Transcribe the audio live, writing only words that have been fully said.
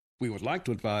We would like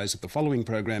to advise that the following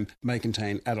program may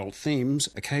contain adult themes,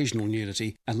 occasional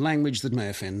nudity, and language that may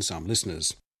offend some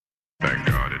listeners. Thank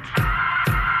God it's...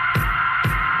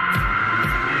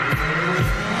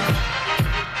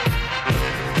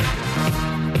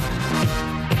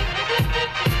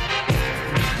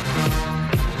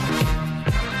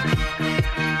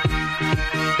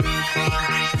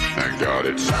 Thank God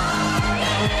it's...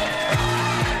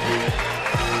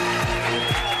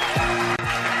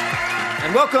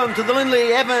 And welcome to the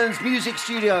Lindley Evans Music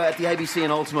Studio at the ABC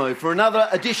in Ultimo for another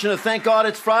edition of Thank God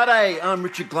It's Friday. I'm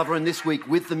Richard Glover, and this week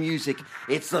with the music,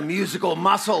 it's the musical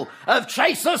muscle of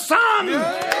Chase the Sun. Yeah.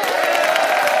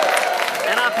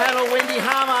 And our panel, Wendy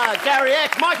Harmer, Gary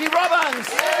Eck, Mikey Robbins.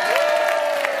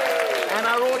 Yeah. And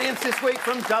our audience this week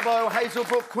from Dubbo,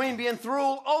 Hazelbrook, Queanbeyan,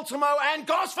 Thirroul, Ultimo and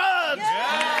Gosford.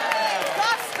 Yeah.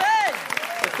 Gosford!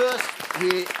 But first,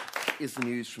 here is the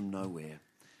news from nowhere.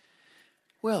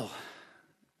 Well,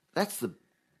 that's the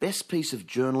best piece of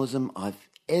journalism I've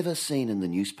ever seen in the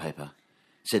newspaper,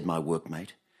 said my workmate.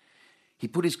 He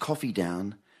put his coffee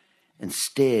down and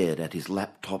stared at his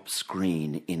laptop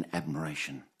screen in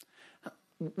admiration.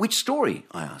 Which story?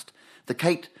 I asked. The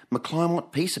Kate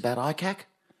McClymont piece about ICAC?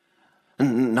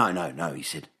 No, he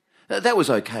said. That was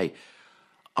okay.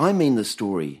 I mean the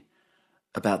story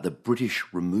about the British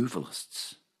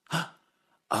removalists.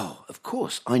 Oh, of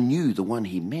course, I knew the one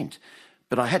he meant.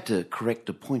 But I had to correct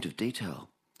a point of detail.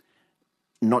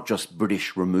 Not just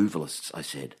British removalists, I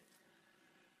said,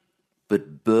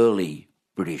 but burly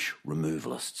British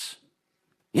removalists.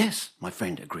 Yes, my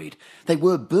friend agreed. They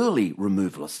were burly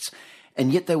removalists,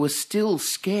 and yet they were still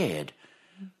scared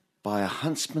by a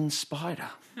huntsman spider.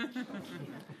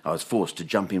 I was forced to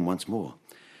jump in once more.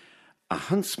 A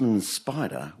huntsman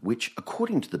spider, which,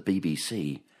 according to the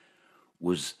BBC,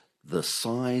 was the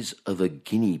size of a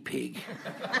guinea pig.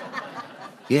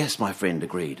 Yes, my friend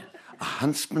agreed. A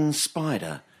huntsman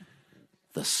spider,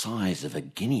 the size of a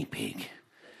guinea pig.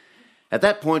 At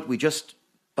that point, we just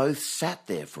both sat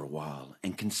there for a while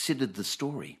and considered the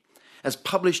story. As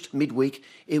published midweek,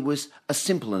 it was a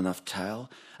simple enough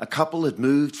tale. A couple had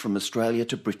moved from Australia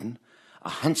to Britain. A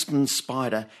huntsman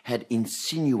spider had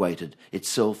insinuated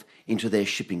itself into their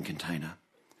shipping container.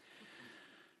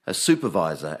 A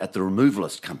supervisor at the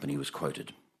removalist company was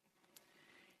quoted.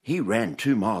 He ran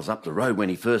 2 miles up the road when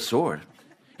he first saw it,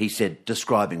 he said,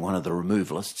 describing one of the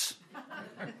removalists.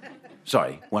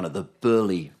 Sorry, one of the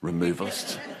burly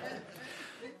removalists.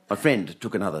 My friend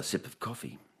took another sip of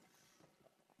coffee.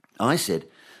 I said,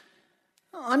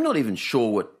 I'm not even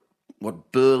sure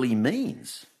what burly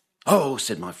means. Oh,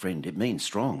 said my friend, it means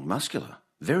strong, muscular,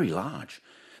 very large.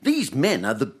 These men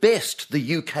are the best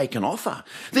the UK can offer.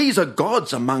 These are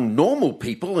gods among normal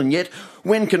people, and yet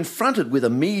when confronted with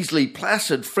a measly,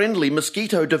 placid, friendly,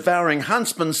 mosquito-devouring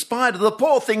huntsman spider, the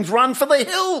poor things run for the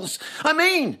hills. I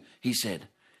mean, he said,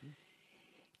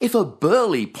 if a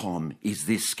burly pom is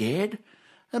this scared,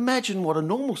 imagine what a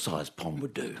normal-sized pom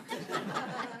would do.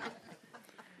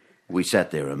 We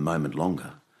sat there a moment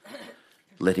longer,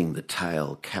 letting the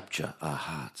tale capture our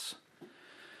hearts.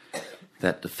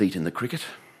 That defeat in the cricket,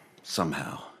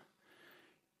 somehow,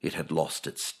 it had lost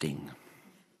its sting.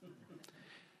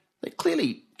 They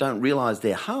clearly don't realise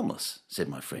they're harmless, said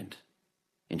my friend,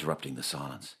 interrupting the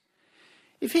silence.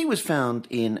 If he was found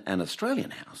in an Australian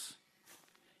house,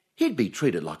 he'd be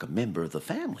treated like a member of the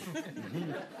family.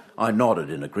 I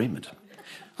nodded in agreement.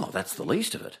 Oh, that's the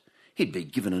least of it. He'd be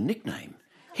given a nickname.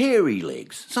 Hairy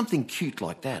Legs, something cute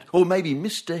like that. Or maybe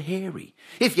Mr. Hairy.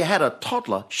 If you had a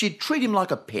toddler, she'd treat him like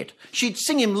a pet. She'd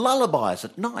sing him lullabies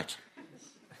at night.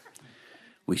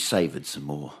 We savoured some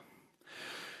more.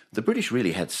 The British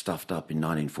really had stuffed up in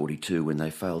 1942 when they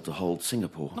failed to hold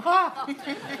Singapore.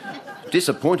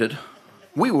 Disappointed,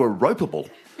 we were ropeable.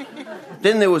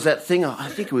 Then there was that thing, I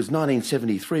think it was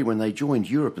 1973, when they joined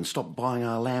Europe and stopped buying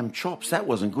our lamb chops. That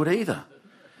wasn't good either.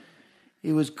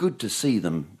 It was good to see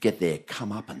them get their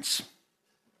comeuppance.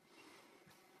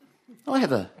 I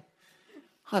have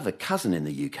a cousin in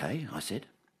the UK, I said.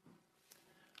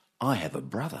 I have a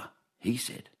brother, he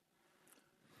said.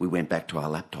 We went back to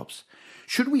our laptops.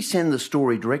 Should we send the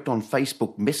story direct on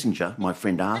Facebook Messenger, my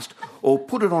friend asked, or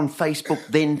put it on Facebook,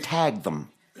 then tag them?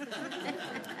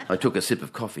 I took a sip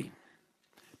of coffee.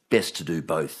 Best to do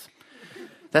both.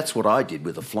 That's what I did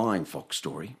with the Flying Fox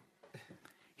story.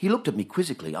 He looked at me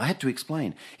quizzically. I had to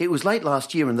explain. It was late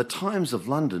last year and the Times of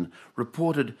London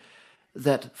reported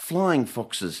that flying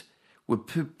foxes were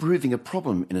proving a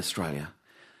problem in Australia.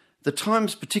 The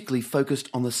Times particularly focused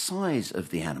on the size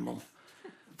of the animal.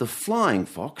 The flying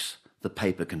fox, the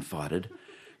paper confided,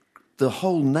 the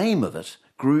whole name of it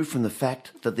grew from the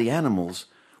fact that the animals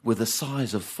were the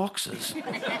size of foxes.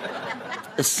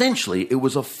 Essentially, it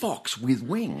was a fox with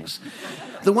wings.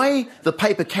 The way the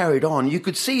paper carried on, you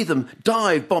could see them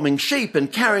dive-bombing sheep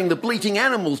and carrying the bleating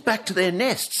animals back to their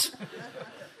nests.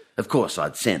 Of course,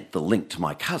 I'd sent the link to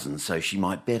my cousin so she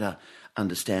might better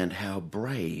understand how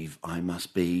brave I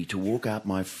must be to walk out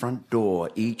my front door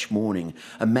each morning,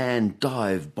 a man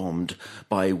dive-bombed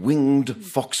by winged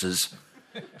foxes.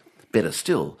 Better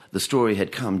still, the story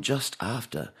had come just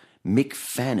after Mick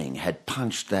Fanning had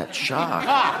punched that shark.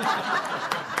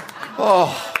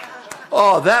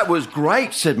 Oh, that was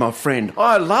great, said my friend.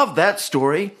 I love that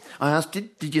story. I asked,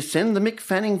 did you send the Mick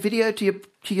Fanning video to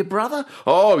your brother?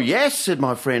 Oh, yes, said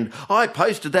my friend. I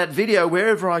posted that video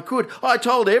wherever I could. I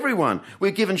told everyone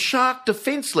we're given shark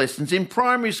defence lessons in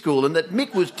primary school and that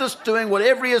Mick was just doing what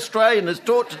every Australian is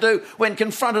taught to do when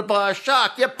confronted by a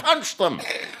shark. You punch them.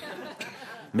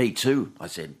 Me too, I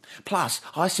said. Plus,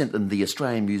 I sent them the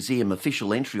Australian Museum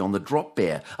official entry on the drop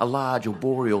bear, a large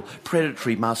arboreal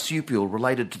predatory marsupial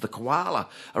related to the koala,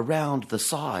 around the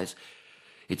size,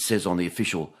 it says on the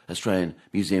official Australian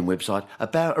Museum website,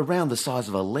 around the size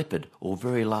of a leopard or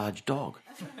very large dog.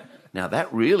 Now,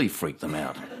 that really freaked them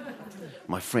out.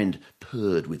 My friend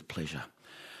purred with pleasure.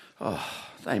 Oh,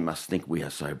 they must think we are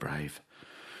so brave.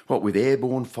 What with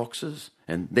airborne foxes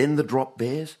and then the drop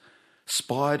bears,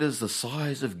 spiders the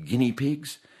size of guinea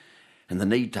pigs, and the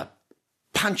need to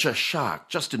punch a shark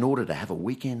just in order to have a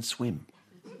weekend swim.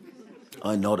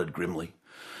 I nodded grimly.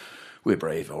 We're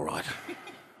brave, all right.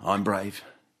 I'm brave.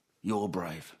 You're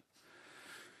brave.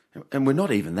 And we're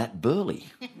not even that burly.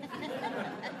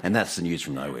 And that's the news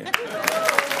from nowhere.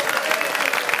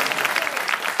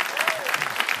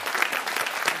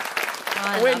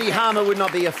 Wendy Harmer would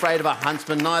not be afraid of a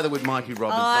huntsman, neither would Mikey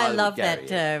Robbins. I neither love would Gary.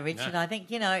 that, Richard. I think,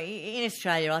 in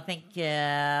Australia, I think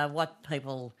what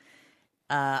people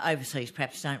overseas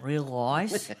perhaps don't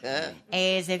realise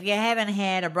is if you haven't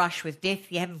had a brush with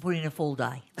death, you haven't put in a full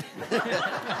day.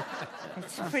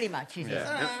 It's pretty much, isn't it?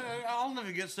 I'll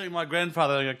never get seeing my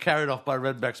grandfather get carried off by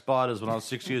redback spiders when I was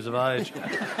 6 years of age.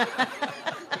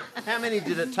 How many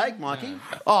did it take, Mikey?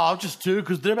 Oh, just 2,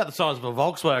 because they're about the size of a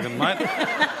Volkswagen, mate.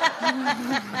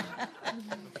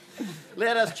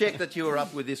 Let us check that you are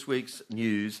up with this week's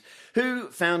news. Who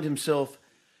found himself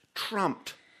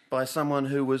trumped by someone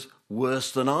who was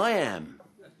worse than I am?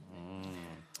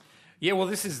 Yeah, well,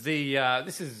 this is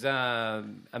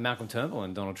Malcolm Turnbull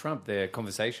and Donald Trump. Their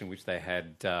conversation, which they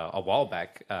had a while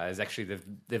back, is actually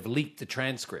they've leaked the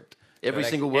transcript. Every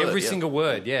single word. Every single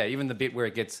word, yeah. Even the bit where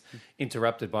it gets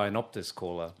interrupted by an Optus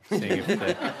caller, seeing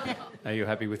if are you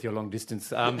happy with your long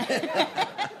distance?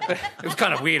 It was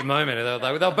kind of a weird moment.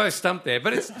 They were both stumped there,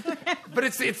 but it's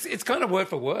kind of word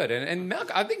for word. And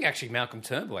Malcolm, I think actually Malcolm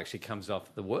Turnbull actually comes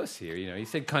off the worst here. You know, he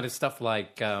said kind of stuff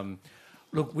like,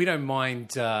 "Look, we don't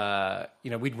mind.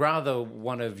 We'd rather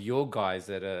one of your guys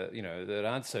that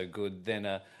aren't so good than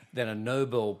a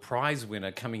Nobel Prize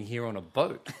winner coming here on a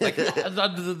boat." Like, there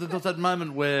was that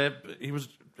moment where he was,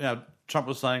 Trump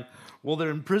was saying, well,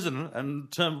 they're in prison,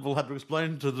 and Turnbull had to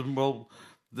explain to them, well,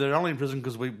 they're only in prison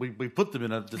because we put them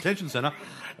in a detention centre.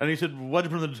 And he said, what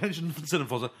did you put in the detention centre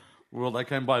for? I said, well, they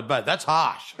came by boat. That's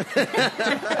harsh.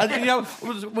 And,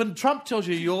 when Trump tells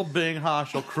you you're being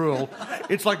harsh or cruel,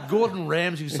 it's like Gordon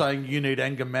Ramsay saying you need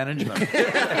anger management.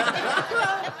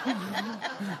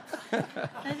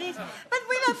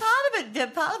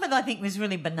 But part of it, I think, was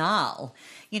really banal,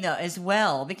 as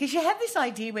well, because you have this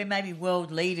idea where maybe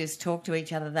world leaders talk to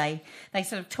each other. They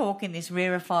sort of talk in this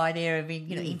rarefied air of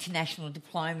international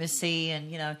diplomacy,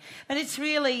 and but it's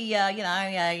really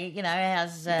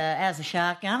how's the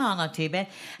shark going? Oh, not too bad.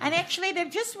 And actually,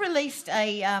 they've just released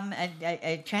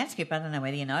a transcript. I don't know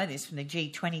whether you know this, from the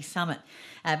G20 summit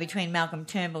between Malcolm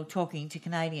Turnbull talking to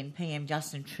Canadian PM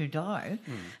Justin Trudeau,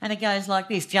 and it goes like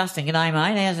this: Justin, g'day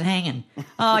mate, how's it hanging?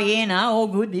 Oh yeah, no, all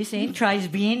good this end. Trays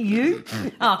bien, you?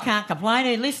 Oh, can't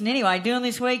complain. Listen, anyway, doing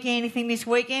this weekend, anything this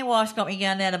weekend? Wife's got me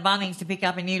going down to Bunnings to pick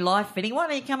up a new life fitting. Why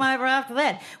don't you come over after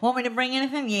that? Want me to bring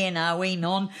anything? Yeah, no, we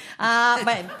none.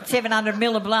 But 700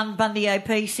 ml of Bundy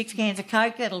OP, 6 cans of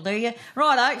Coke, that'll do you.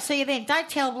 Righto, see you then. Don't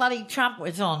tell bloody Trump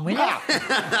it's on, will you?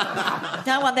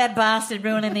 Don't want that bastard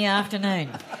ruining the afternoon.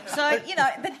 So, it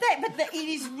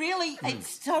is really,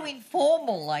 it's so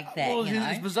informal like that, Well,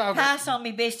 it's bizarre. Pass on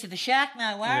me best to the shark,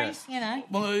 no worries,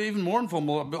 Well, even more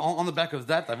informal, on the back of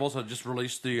that, they've also just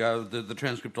released the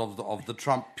transcript of the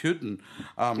Trump-Putin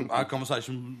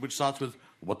conversation, which starts with,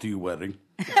 what are you wearing?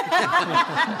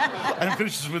 And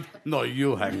finishes with, no,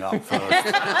 you hang up first.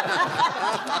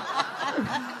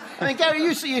 I mean, Gary,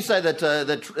 you say that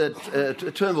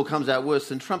Turnbull comes out worse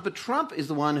than Trump, but Trump is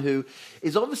the one who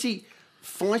is obviously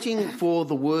fighting for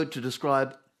the word to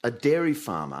describe a dairy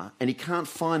farmer and he can't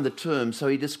find the term, so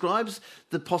he describes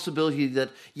the possibility that,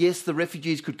 yes, the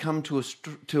refugees could come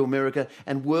to America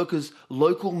and work as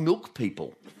local milk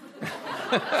people.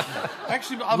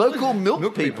 Actually, Local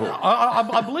milk people.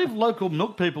 I believe Local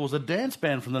Milk People was a dance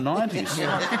band from the 90s.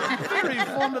 Very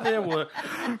fond of their work.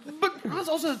 But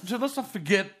let's not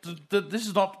forget that this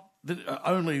is not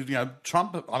only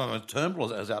Trump. I don't know, Turnbull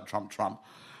has out Trump.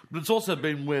 But it's also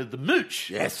been where the mooch.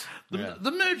 Yes. The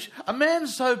mooch, a man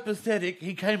so pathetic,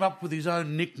 he came up with his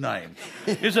own nickname.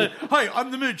 He said, hey,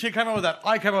 I'm the mooch. He came up with that.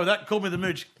 I came up with that. Call me the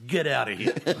mooch. Get out of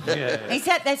here.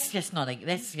 That's just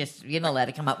you're not allowed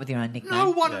to come up with your own nickname.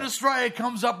 No one in Australia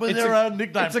comes up with their own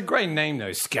nickname. It's a great name, though.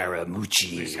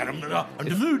 Scaramucci. I'm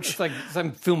the mooch. It's like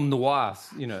some film noir,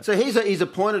 So he's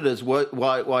appointed as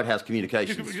White House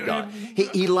communications guy.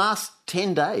 He lasts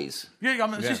 10 days. Yeah, I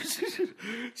mean,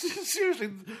 seriously,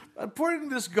 appointing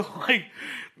this guy,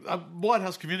 White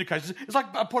House Communications, it's like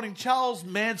appointing Charles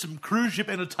Manson, cruise ship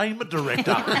entertainment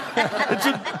director. It's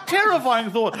a terrifying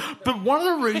thought. But one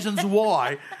of the reasons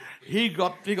why he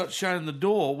got shown the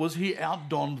door was he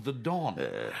outdonned the Don.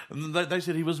 And they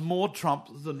said he was more Trump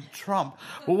than Trump.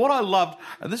 Well, what I loved,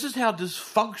 and this is how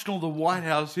dysfunctional the White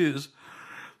House is,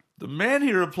 the man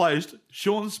he replaced,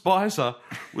 Sean Spicer,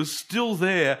 was still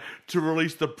there to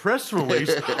release the press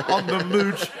release on the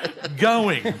mooch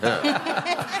going.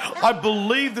 I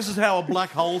believe this is how a black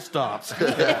hole starts.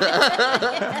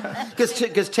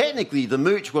 Because technically the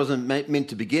mooch wasn't meant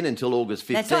to begin until August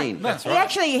 15. That's right.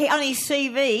 Actually, on his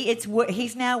CV,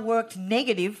 he's now worked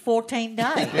negative 14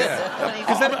 days.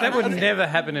 Because that would never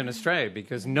happen in Australia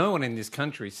because no one in this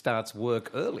country starts work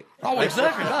early. Oh,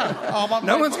 exactly.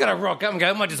 No one's going to rock up and go,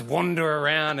 I might just wander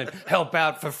around and help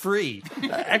out for free.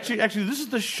 Actually, this is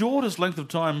the shortest length of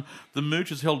time the mooch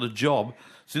has held a job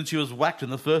since he was whacked in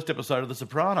the first episode of The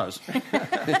Sopranos.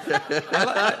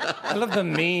 I love the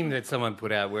meme that someone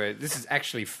put out where this is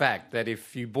actually fact, that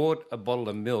if you bought a bottle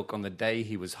of milk on the day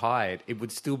he was hired, it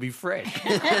would still be fresh.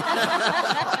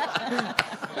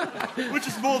 Which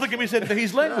is more than can be said for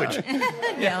his language.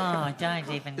 Oh, don't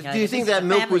even go. Do you think that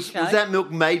milk was that milk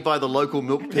made by the local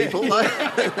milk people?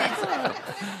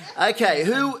 Okay,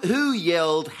 who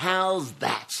yelled, "How's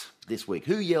that?" this week?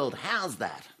 Who yelled, "How's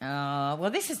that?" Well,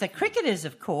 this is the cricketers,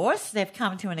 of course. They've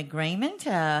come to an agreement,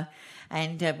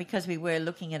 and because we were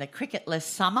looking at a cricketless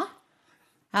summer.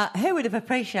 Who would have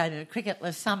appreciated a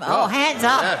cricketless summer? Oh, hands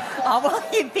up. Yeah. Oh, well,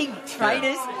 you big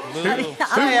traitors.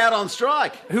 Who out on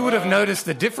strike? Who would have noticed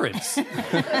the difference?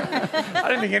 I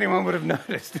don't think anyone would have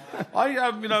noticed.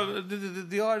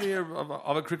 The idea of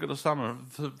a cricketless summer,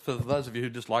 for those of you who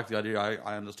dislike the idea,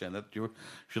 I understand that. You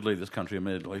should leave this country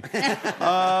immediately.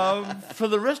 For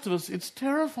the rest of us, it's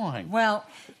terrifying. Well,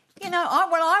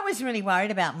 I was really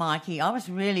worried about, Mikey, I was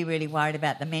really, really worried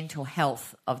about the mental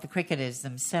health of the cricketers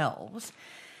themselves.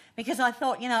 Because I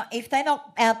thought, if they're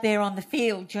not out there on the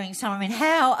field during summer,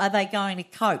 how are they going to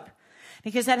cope?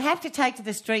 Because they'd have to take to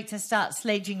the streets and start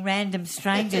sledging random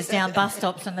strangers down bus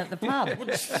stops and at the pub.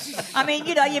 I mean,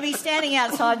 you'd be standing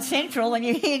outside Central and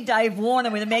you hear Dave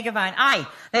Warner with a megaphone, "Hey,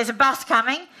 there's a bus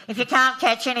coming. If you can't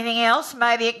catch anything else,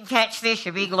 maybe you can catch this,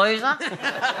 you big loser."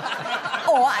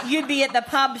 Or you'd be at the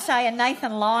pub, say, a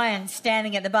Nathan Lyon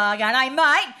standing at the bar going, "Hey,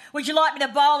 mate, would you like me to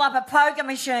bowl up a poker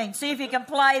machine? See if you can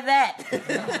play that."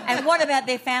 And what about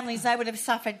their families? They would have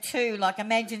suffered too. Like,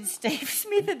 imagine Steve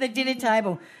Smith at the dinner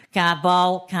table. Can't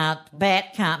bowl, can't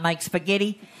bat, can't make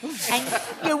spaghetti. And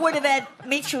you would have had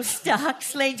Mitchell Starc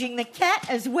sledging the cat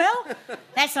as well.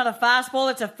 That's not a fast ball,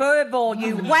 it's a fur ball,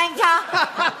 you wanker.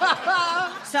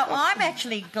 So I'm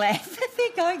actually glad that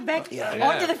they're going back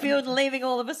onto the field and leaving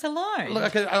all of us alone.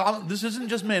 Look, okay, this isn't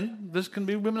just men. This can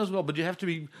be women as well. But you have to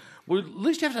be... Well, at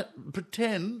least you have to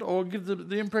pretend or give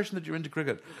the impression that you're into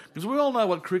cricket. Because we all know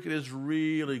what cricket is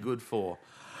really good for.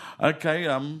 Okay,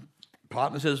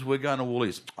 partner says, we're going to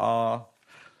Woolies. Love...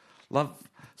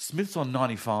 Smith's on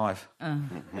 95.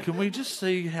 Can we just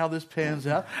see how this pans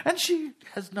out? And she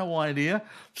has no idea.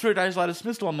 3 days later,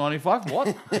 Smith's on 95.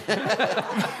 What?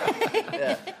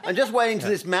 Yeah. I'm just waiting till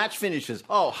this match finishes.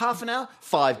 Oh, half an hour?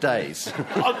 5 days.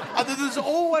 There's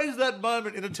always that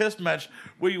moment in a test match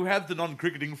where you have the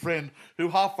non-cricketing friend who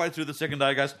halfway through the second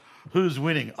day goes, "Who's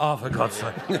winning?" "Oh, for God's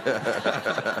sake."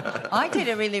 I did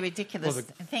a really ridiculous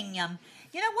thing.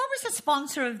 What was the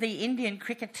sponsor of the Indian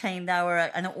cricket team? They were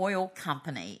an oil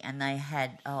company, and they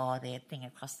had their thing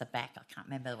across the back. I can't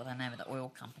remember what the name of the oil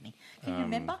company. Can you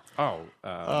remember?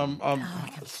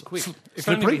 Quick. If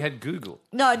only we had Google.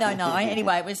 No.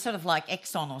 Anyway, it was sort of like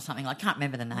Exxon or something. I can't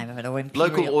remember the name of it. Or Imperial,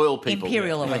 local oil people.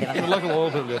 Imperial or whatever. Local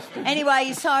oil people.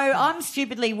 Anyway, so I'm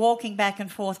stupidly walking back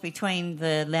and forth between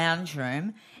the lounge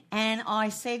room And I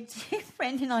said to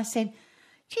Brendan, I said,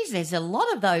 geez, there's a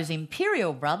lot of those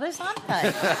Imperial brothers, aren't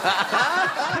they?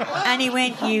 And he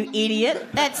went, you idiot,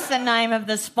 that's the name of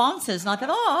the sponsors. And I thought,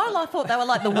 I thought they were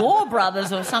like the War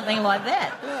Brothers or something like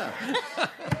that.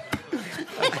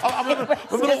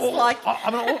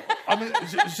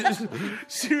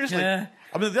 Seriously. Yeah.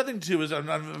 I mean, the other thing too is,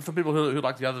 for people who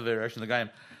like the other variation of the game,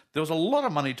 there was a lot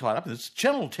of money tied up in this.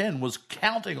 Channel 10 was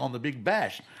counting on the Big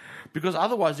Bash. Because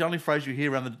otherwise, the only phrase you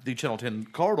hear around the Channel 10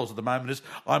 corridors at the moment is,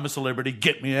 I'm a celebrity,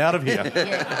 get me out of here.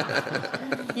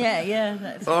 Yeah.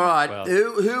 That's All right, Well.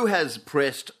 who has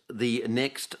pressed the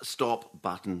next stop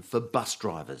button for bus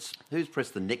drivers? Who's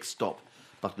pressed the next stop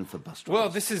button for bus drivers? Well,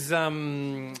 this is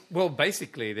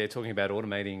basically they're talking about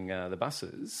automating the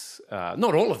buses.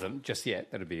 Not all of them just yet.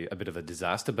 That'd be a bit of a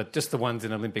disaster. But just the ones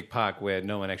in Olympic Park where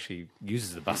no one actually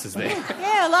uses the buses there.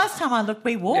 Yeah, last time I looked,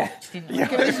 we walked, didn't we? Yeah,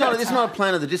 it's not a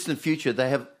plan of the distant future. They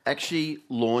have actually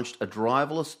launched a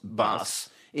driverless bus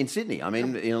in Sydney. I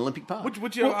mean, in Olympic Park.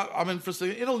 Which in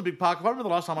Olympic Park, I remember the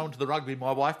last time I went to the rugby,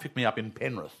 my wife picked me up in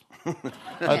Penrith.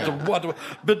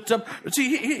 But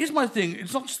see, here's my thing.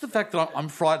 It's not just the fact that I'm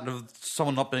frightened of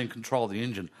someone not being in control of the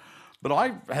engine, but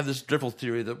I have this dreadful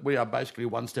theory that we are basically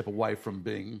one step away from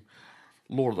being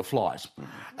Lord of the Flies.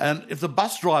 And if the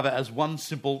bus driver as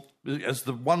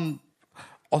the one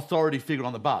authority figure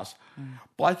on the bus,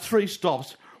 by 3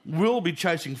 stops, will be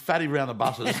chasing Fatty around the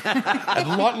buses and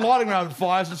lighting around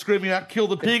fires and screaming out, kill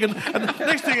the pig. And the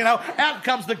next thing you know, out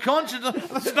comes the conch and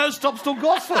there's no stops till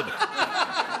Gosford. But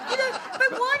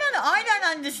I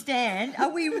don't understand.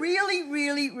 Are we really,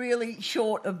 really, really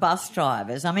short of bus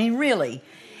drivers? I mean, really?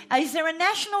 Is there a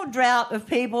national drought of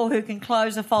people who can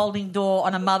close a folding door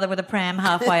on a mother with a pram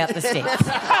halfway up the steps?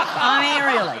 I mean,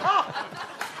 really?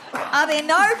 Are there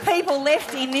no people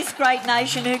left in this great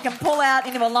nation who can pull out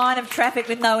into a line of traffic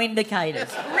with no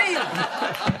indicators? Really?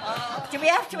 Do we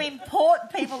have to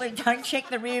import people who don't check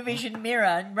the rear vision mirror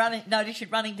and notice you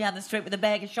running down the street with a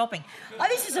bag of shopping? Oh,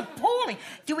 this is appalling.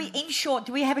 Do we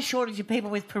have a shortage of people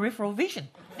with peripheral vision?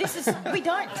 We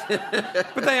don't.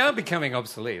 But they are becoming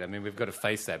obsolete. I mean, we've got to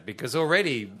face that because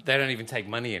already they don't even take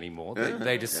money anymore.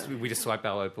 We just swipe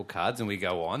our Opal cards and we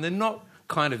go on. They're not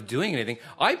kind of doing anything.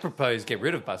 I propose get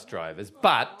rid of bus drivers,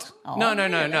 but no,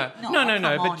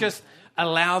 but just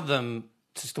allow them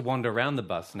just to wander around the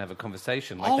bus and have a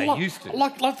conversation like they used to.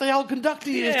 Like the old conductor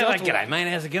used to. Like, g'day, mate,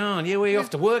 how's it going? Yeah, we off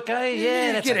to work, eh?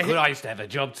 Yeah, that's good. I used to have a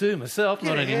job too myself,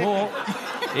 not anymore.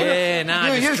 Yeah,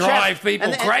 no, just drive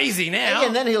people crazy now.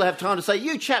 And then he'll have time to say,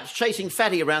 you chaps chasing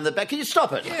Fatty around the back, can you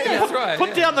stop it? Yeah, that's right.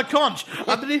 Put down the conch.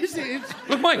 Look,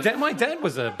 my dad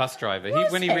was a bus driver.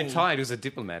 When he retired, he was a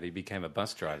diplomat. He became a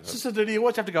bus driver. So did he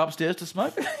always have to go upstairs to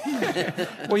smoke?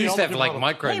 Well, he used to have like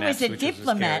micro He naps, was a which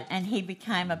diplomat scary. and he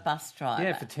became a bus driver.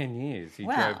 Yeah, for 10 years. He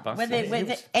Wow. drove buses. Were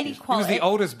there any He was quality? the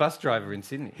oldest bus driver in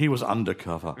Sydney. He was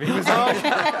undercover.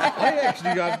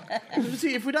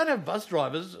 See, if we don't have bus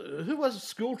drivers, who was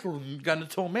school children going to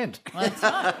torment? That's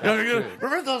right.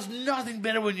 Remember, there was nothing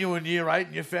better when you were in year 8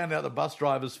 and you found out the bus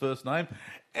driver's first name?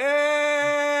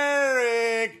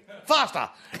 Eric! Faster!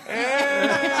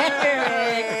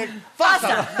 Eric!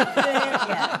 Faster!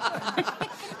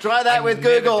 Try that with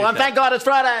Google. And thank God it's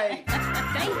Friday.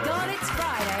 Thank God it's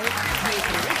Friday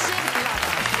with Richard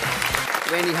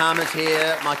Glover. Wendy Harmer's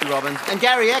here, Mikey Robbins, and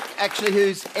Gary Eck, actually,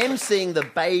 who's emceeing the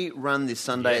Bay Run this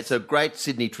Sunday. It's a great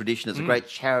Sydney tradition. It's a great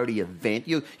charity event.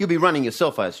 You'll be running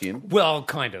yourself, I assume. Well,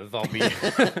 kind of.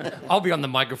 I'll be on the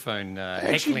microphone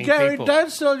Actually, heckling Gary, people.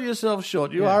 don't sell yourself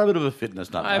short. You are a bit of a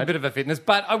fitness nut, I'm a mate. bit of a fitness,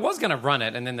 but I was going to run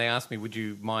it, and then they asked me, would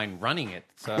you mind running it?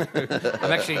 So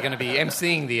I'm actually going to be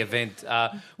emceeing the event,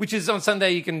 which is on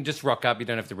Sunday. You can just rock up. You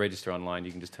don't have to register online.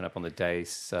 You can just turn up on the day,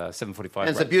 7:45. And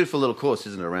it's a beautiful little course,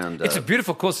 isn't it, around... It's a beautiful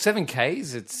course,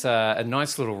 7Ks. It's a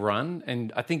nice little run,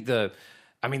 and I think the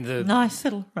Nice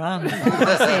little run. mate,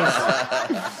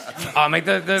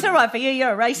 It's all right for you. You're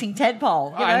a racing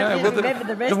tadpole. I know. Well, Remember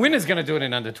the rest. the winner's going to do it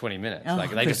in under 20 minutes. Oh, They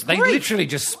good literally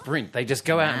just sprint. They just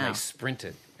go out and Wow. they sprint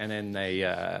it, and then they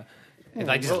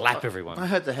just lap everyone. I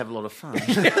hope they have a lot of fun.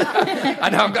 I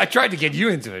know. I tried to get you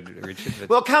into it, Richard. But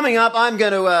Well, coming up, I'm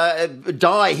going to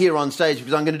die here on stage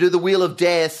because I'm going to do the Wheel of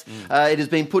Death. It has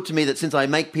been put to me that since I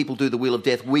make people do the Wheel of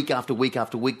Death week after week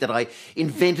after week, that I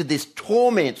invented this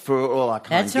torment for all our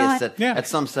kind That's guests. right. That at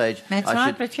some stage That's I right,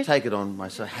 should Richard. take it on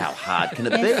myself. How hard can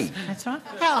it Yes, be? that's right.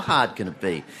 How hard can it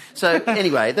be? So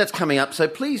anyway, that's coming up. So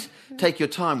please take your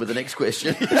time with the next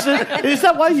question. Is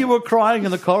that why you were crying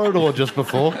in the corridor just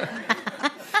before?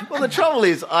 Well, the trouble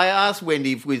is, I asked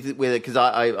Wendy whether, because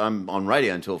I'm on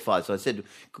radio until 5, so I said,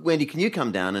 Wendy, can you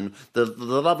come down and the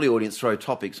lovely audience throw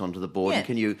topics onto the board, Yeah. and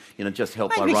can you just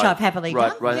help Maybe by which writing? I've happily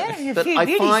done. Yeah, a but few I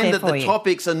beauties find there that for the you.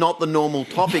 topics are not the normal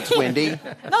topics, Wendy.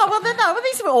 Well,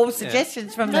 these were all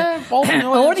suggestions from the all the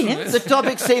audience. The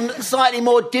topics seem slightly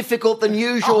more difficult than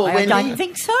usual, I Wendy. don't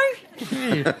think so.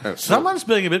 Someone's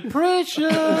being a bit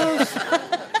precious.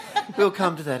 We'll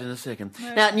come to that in a second.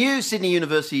 Now, new Sydney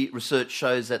University research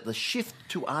shows that the shift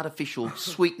to artificial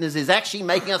sweeteners is actually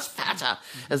making us fatter,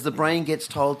 as the brain gets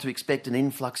told to expect an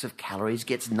influx of calories,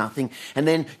 gets nothing, and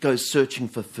then goes searching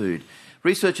for food.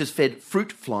 Researchers fed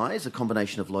fruit flies a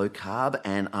combination of low carb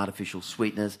and artificial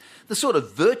sweeteners, the sort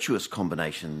of virtuous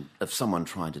combination of someone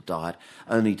trying to diet,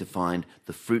 only to find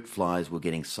the fruit flies were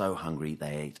getting so hungry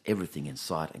they ate everything in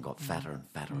sight and got fatter and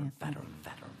fatter and fatter and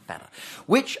fatter and fatter.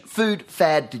 Which food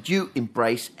fad did you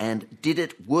embrace, and did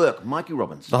it work? Mikey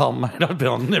Robbins. Oh, mate, I've been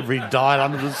on every diet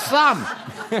under the sun.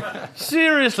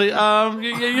 Seriously,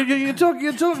 you're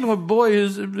talking to a boy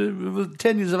who's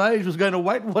 10 years of age, was going to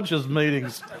Weight Watchers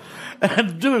meetings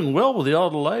and doing well with the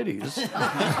older ladies.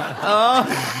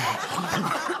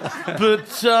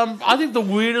 But I think the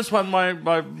weirdest one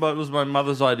was my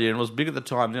mother's idea, and it was big at the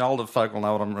time. The older folk will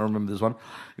know what I remember this one.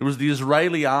 It was the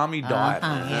Israeli army diet,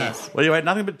 Yes. where you ate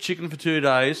nothing but chicken for 2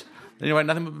 days, then you ate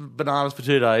nothing but bananas for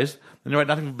 2 days, then you ate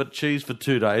nothing but cheese for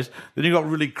 2 days, then you got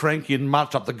really cranky and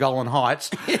marched up the Golan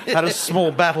Heights, had a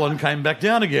small battle and came back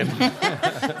down again.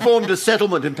 Formed a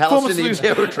settlement in Palestinian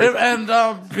territory. And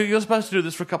you're supposed to do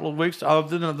this for a couple of weeks.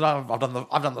 I've done the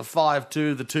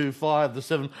 5-2, the 2-5, the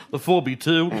 7, the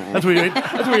 4B2. That's where you eat.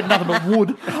 That's where you eat nothing but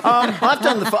wood. I've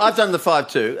done the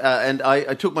 5-2, and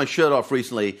I took my shirt off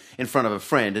recently in front of a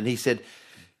friend, and he said,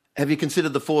 "Have you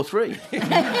considered the 4-3?"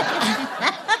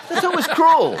 It's always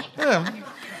cruel. Yeah.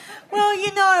 Well,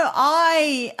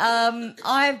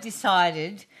 I've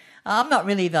decided I'm not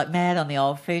really mad on the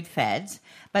old food fads,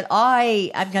 but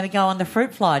I am going to go on the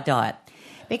fruit fly diet.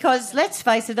 Because let's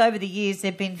face it, over the years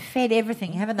they've been fed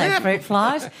everything, haven't they, fruit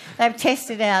flies? They've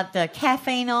tested out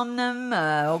caffeine on them,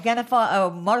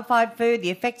 modified food, the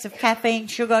effects of caffeine,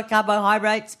 sugar,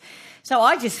 carbohydrates. So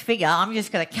I just figure I'm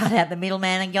just going to cut out the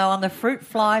middleman and go on the fruit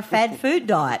fly fad food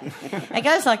diet. It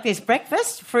goes like this: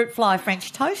 breakfast, fruit fly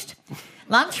French toast;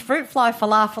 lunch, fruit fly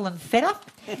falafel and feta;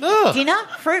 dinner,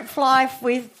 fruit fly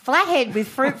with flathead with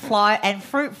fruit fly and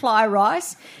fruit fly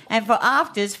rice; and for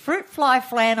afters, fruit fly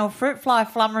flan or fruit fly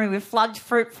flummery with fudge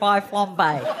fruit fly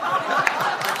flambe.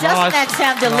 Doesn't that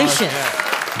sound delicious?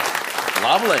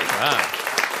 Lovely.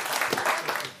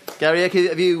 Gary,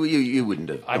 you wouldn't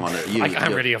do. I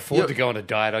can't really afford to go on a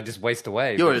diet. I just waste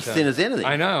away. You're as thin as anything.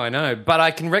 I know. But I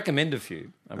can recommend a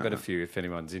few. I've got a few if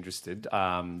anyone's interested.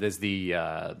 There's the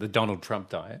Donald Trump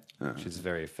diet, which is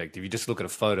very effective. You just look at a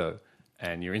photo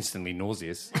and you're instantly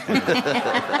nauseous.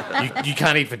 You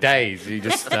can't eat for days. You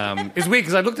just it's weird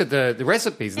because I looked at the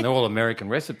recipes and they're all American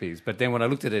recipes, but then when I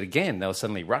looked at it again, they were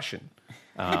suddenly Russian.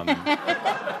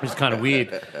 Which is kind of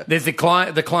weird. There's the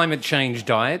climate change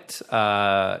diet.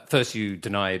 First you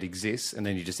deny it exists, and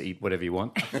then you just eat whatever you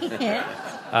want.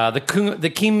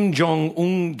 The Kim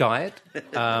Jong-un diet.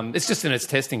 It's just in its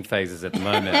testing phases at the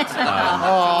moment.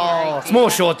 It's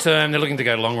more short term. They're looking to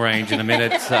go long range in a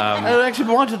minute. It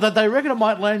actually wanted that they reckon it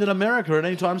might land in America at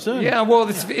any time soon. Yeah, well,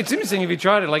 it's interesting if you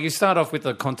tried it. Like, you start off with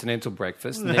a continental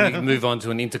breakfast, and then you can move on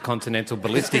to an intercontinental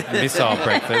ballistic missile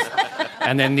breakfast,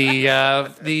 and then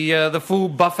the full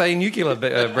buffet nuclear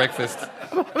breakfast.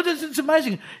 But it's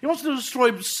amazing. He wants to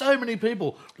destroy so many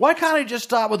people. Why can't he just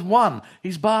start with one?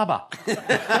 He's Barber.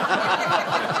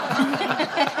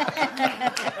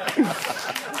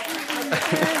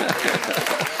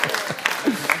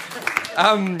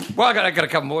 Well, I got a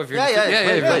couple more if you're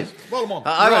Please. Roll them on.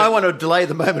 I want to delay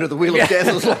the moment of the Wheel of Death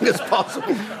as long as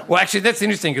possible. Well, actually, that's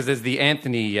interesting because there's the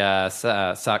Anthony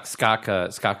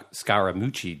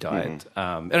Scaramucci diet. It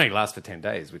only lasts for 10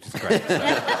 days, which is great. So,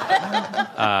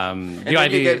 the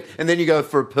idea... and then you go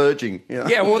for a purging. You know?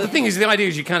 Yeah, well, the thing is, the idea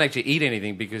is you can't actually eat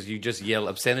anything because you just yell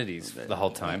obscenities the whole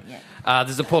time.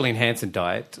 There's a Pauline Hanson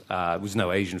diet. It was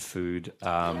no Asian food.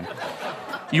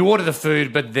 You order the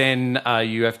food, but then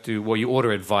you have to... Well, you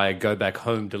order it via Go Back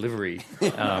Home delivery.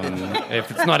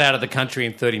 If it's not out of the country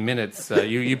in 30 minutes,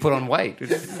 you put on weight.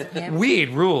 It's weird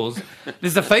rules.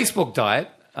 There's the Facebook diet.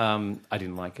 I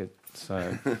didn't like it,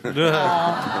 so...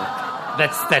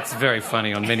 That's very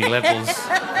funny on many levels.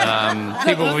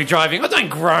 People will be driving. I don't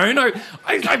groan. I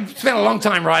spent a long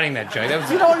time writing that joke. That was...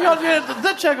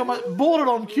 That joke, I bought it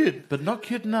on cute, but not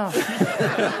cute enough.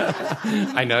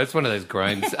 I know, it's one of those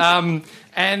groans.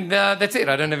 And that's it.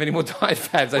 I don't have any more diet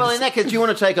fads. Well, in that case, do you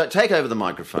want to take over the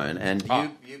microphone and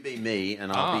you be me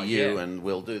and I'll be you and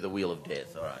we'll do the Wheel of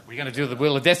Death. All right. We're going to do the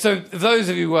Wheel of Death. So those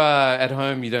of you at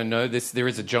home, you don't know this, there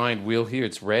is a giant wheel here.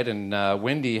 It's red, and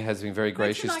Wendy has been very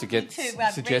gracious to get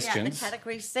suggestions. Read out the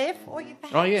categories there for you,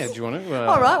 perhaps? Oh, yeah. Do you want to?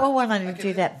 All right. Well, why don't you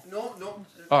do that?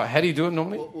 Oh, how do you do it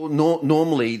normally? Well,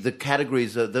 normally the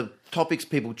categories, the topics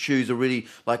people choose are really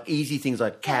like easy things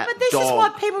like cat, But this dog. is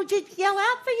what people did yell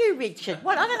out for you, Richard.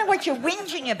 What? I don't know what you're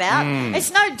whinging about.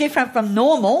 It's no different from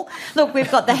normal. Look,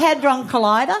 we've got the Hadron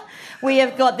Collider. We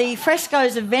have got the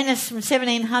frescoes of Venice from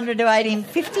 1700 to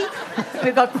 1850.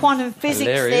 We've got quantum physics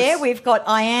there. We've got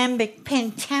iambic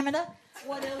pentameter.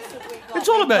 What else have we got? It's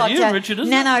all about We've you, got, Richard,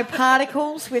 isn't it?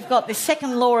 nanoparticles. We've got the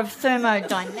second law of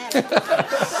thermodynamics.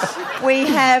 We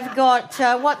have got,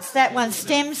 what's that one?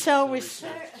 Stem cell research.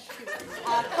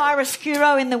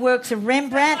 Chiaroscuro in the works of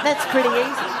Rembrandt. That's pretty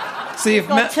easy. See, if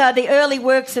We've got the early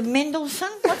works of Mendelssohn.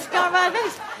 What's going on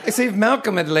with this? See, if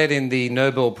Malcolm had led in the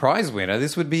Nobel Prize winner,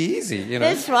 this would be easy, you know.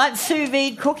 That's right. Sous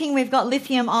vide cooking. We've got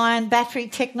lithium-ion battery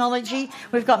technology.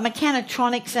 We've got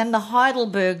mechanotronics and the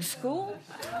Heidelberg School.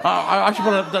 I actually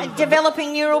want to...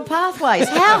 Developing neural pathways.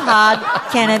 How hard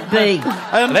can it be?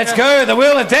 Let's go, the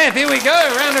Wheel of Death. Here we go.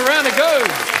 Round and round it goes.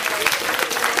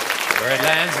 Where it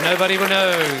lands, nobody will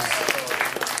knows.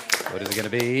 What is it going to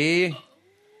be?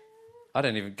 I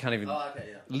can't even.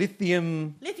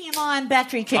 Lithium-ion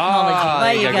battery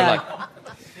technology. There you go.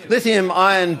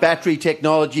 Lithium-ion battery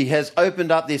technology has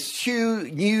opened up this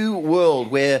new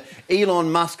world where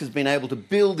Elon Musk has been able to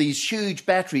build these huge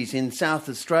batteries in South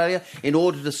Australia in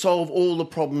order to solve all the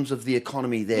problems of the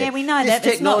economy there. Yeah, we know that.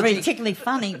 It's not particularly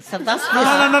funny. So that's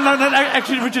No.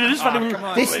 Actually, Richard, it is funny.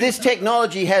 This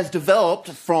technology has developed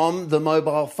from the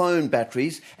mobile phone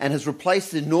batteries and has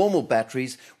replaced the normal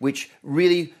batteries, which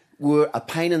really were a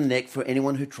pain in the neck for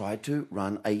anyone who tried to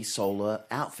run a solar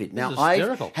outfit. Now, I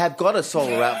have got a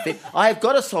solar outfit. I have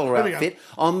got a solar outfit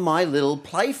on my little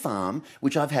play farm,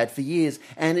 which I've had for years,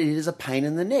 and it is a pain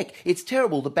in the neck. It's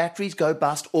terrible. The batteries go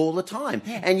bust all the time,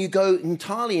 and you go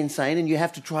entirely insane, and you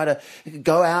have to try to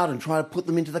go out and try to put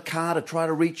them into the car to try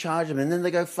to recharge them, and then they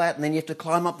go flat, and then you have to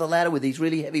climb up the ladder with these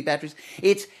really heavy batteries.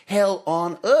 It's hell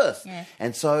on earth. Yeah.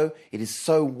 And so it is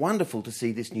so wonderful to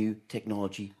see this new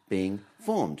technology being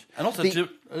formed. And also,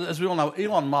 as we all know,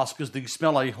 Elon Musk is the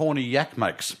smell a horny yak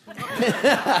makes.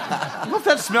 What's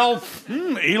that smell?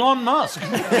 Elon Musk.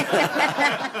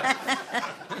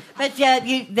 But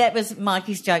that was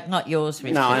Mikey's joke, not yours,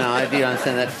 Richard. No, I do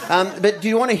understand that. But do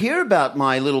you want to hear about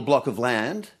my little block of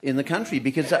land in the country?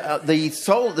 Because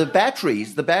the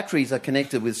batteries are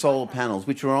connected with solar panels,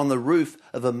 which are on the roof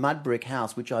of a mud brick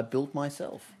house, which I built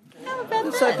myself.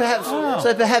 So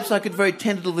perhaps I could very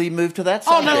tentatively move to that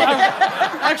side.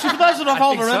 Actually, for those that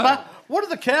don't remember, what are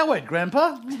the cow eat,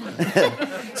 Grandpa?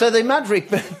 So the mud brick.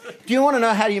 Do you want to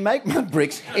know how you make mud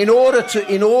bricks in order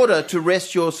to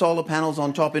rest your solar panels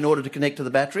on top in order to connect to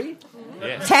the battery?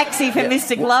 Yes. Taxi for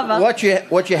Mr. Glover. What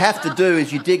you have to do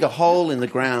is you dig a hole in the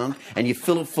ground and you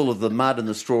fill it full of the mud and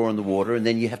the straw and the water, and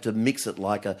then you have to mix it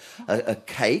like a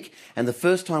cake. And the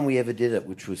first time we ever did it,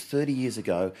 which was 30 years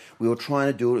ago, we were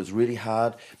trying to do it. It was really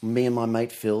hard. Me and my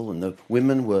mate Phil, and the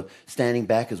women were standing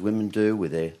back as women do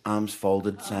with their arms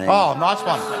folded, saying, "Oh, nice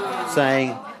one."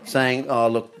 Saying, "Oh,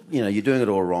 look, you're doing it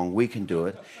all wrong. We can do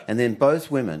it." And then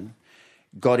both women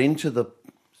got into the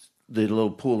little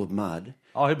pool of mud.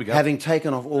 Oh, here we go. Having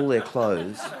taken off all their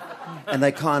clothes, and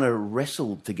they kind of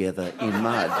wrestled together in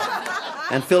mud.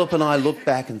 And Philip and I looked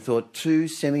back and thought, two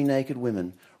semi-naked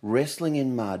women wrestling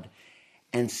in mud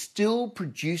and still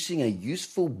producing a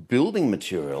useful building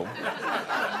material,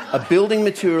 a building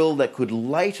material that could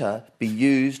later be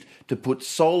used to put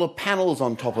solar panels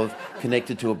on top of,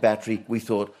 connected to a battery. We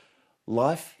thought,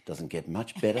 life doesn't get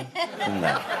much better than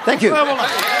that. Thank you.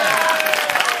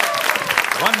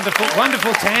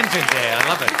 Wonderful tangent there. I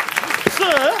love it,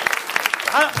 Sir.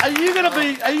 Are you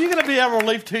going to be our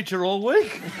relief teacher all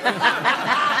week?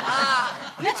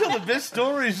 You tell the best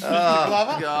stories, Mr.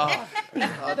 Glover. God.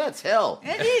 Oh, that's hell.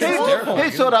 It is.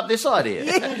 Who thought up this idea?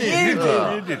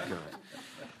 You did.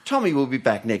 Tommy will be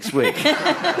back next week.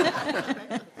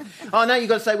 Oh, now you've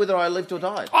got to say whether I lived or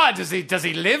died. Oh, does he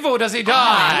live or does he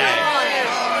die?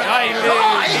 He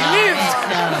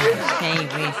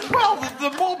lives. Well, the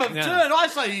mob have turned. I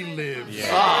say he lives.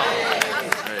 Yeah.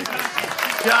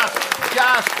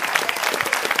 Just.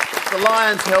 The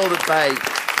Lions held at bay.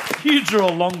 You drew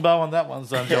a long bow on that one,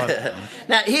 Sunshine.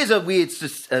 Now, here's a weird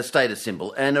status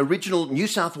symbol, an original New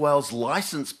South Wales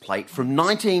licence plate from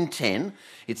 1910.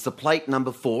 It's the plate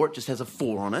number 4. It just has a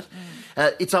 4 on it.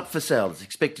 It's up for sale. It's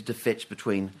expected to fetch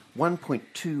between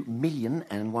 1.2 million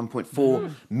and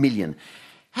 1.4 million.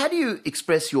 How do you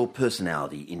express your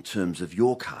personality in terms of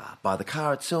your car? By the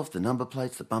car itself, the number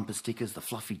plates, the bumper stickers, the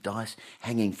fluffy dice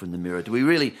hanging from the mirror? Do we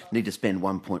really need to spend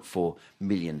 1.4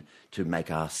 million to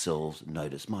make ourselves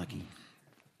notice, Mikey?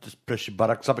 Just press your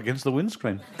buttocks up against the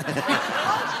windscreen.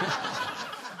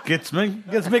 Gets me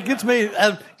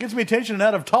attention and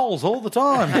out of tolls all the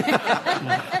time.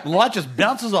 Light just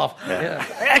bounces off. Yeah.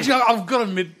 Actually, I've got to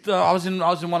admit, I was in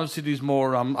one of Sydney's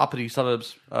more uppity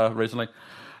suburbs recently,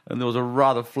 and there was a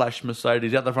rather flash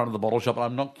Mercedes out the front of the bottle shop, and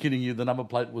I'm not kidding you, the number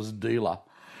plate was dealer.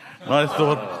 And I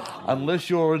thought,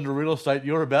 unless you're into real estate,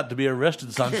 you're about to be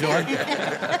arrested, Sunshine.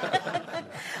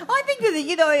 I think that,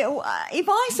 if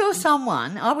I saw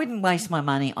someone, I wouldn't waste my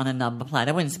money on a number plate.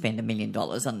 I wouldn't spend $1 million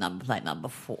on number plate number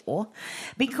 4,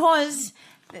 because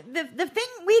the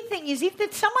weird thing is, if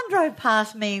someone drove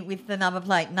past me with the number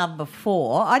plate number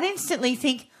 4, I'd instantly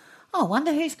think, oh, I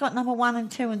wonder who's got number 1 and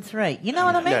 2 and 3. You know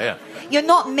what I mean? Yeah. You're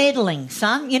not meddling,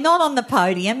 son. You're not on the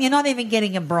podium. You're not even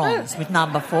getting a bronze with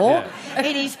number 4. Yeah.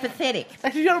 It is pathetic.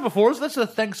 Actually, number 4 that's a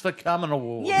thanks for coming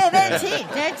award. Yeah, that's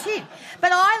it.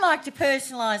 But I like to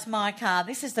personalise my car.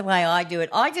 This is the way I do it.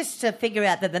 I just figure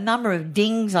out that the number of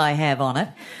dings I have on it,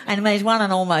 and there's one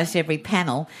on almost every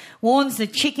panel, warns the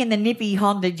chick in the nippy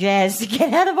Honda Jazz to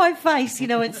get out of my face.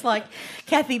 It's like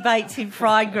Kathy Bates in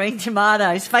Fried Green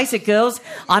Tomatoes. Face it, girls,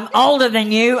 I'm older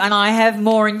than you and I have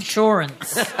more insurance.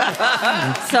 So,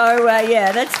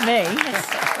 that's me.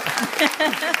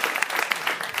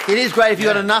 It is great if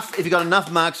you've got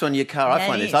enough marks on your car. I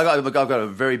find this. I've got a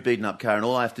very beaten up car, and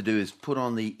all I have to do is put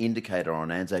on the indicator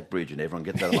on Anzac Bridge, and everyone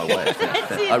gets out of my way.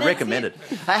 I recommend it.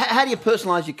 How do you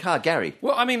personalise your car, Gary?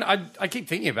 Well, I mean, I keep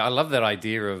thinking about. I love that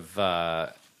idea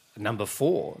of number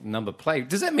 4, number plate.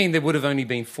 Does that mean there would have only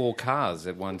been 4 cars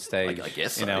at one stage I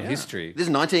guess in our history? This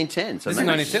is 1910. So this is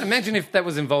 1910. Imagine if that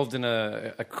was involved in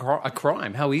a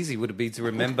crime. How easy would it be to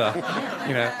remember?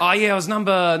 I was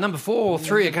number 4 or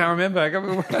 3. I can't remember.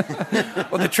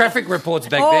 Or the traffic reports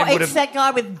back then would have. It's that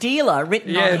guy with dealer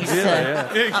written on his.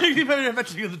 You keep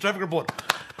mentioning the traffic report.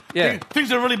 Yeah,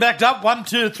 things are really backed up. 1,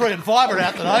 2, 3, and 5 are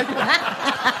out today.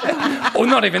 Or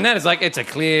not even that. It's like it's a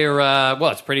clear.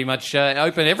 It's pretty much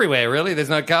open everywhere. Really, there's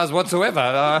no cars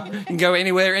whatsoever. You can go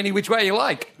anywhere, any which way you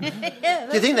like. Do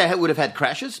you think they would have had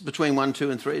crashes between 1,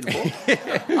 2, and 3 and 4?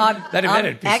 I'm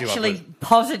actually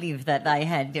positive that they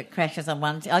had crashes on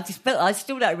 1. I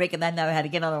still don't reckon they know how to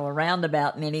get on a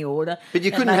roundabout in any order. But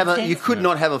you couldn't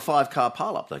not have a 5-car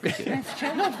pile-up, though, could you? That's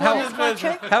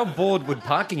true. How bored would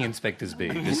parking inspectors be?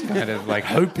 Just kind of like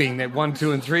hoping that 1,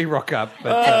 2, and 3 rock up.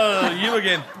 But, you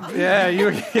again. Yeah, you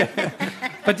again.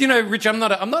 But Rich, I'm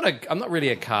not really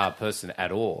a car person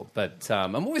at all. But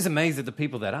I'm always amazed at the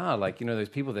people that are those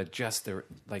people that just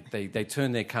they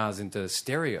turn their cars into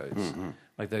stereos. Mm-hmm.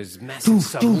 Like those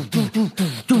massive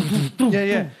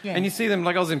yeah. And you see them,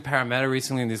 like I was in Parramatta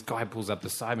recently and this guy pulls up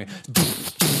beside me.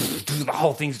 The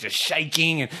whole thing's just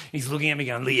shaking and he's looking at me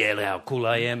going, yeah, how cool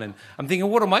I am. And I'm thinking,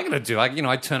 what am I going to do?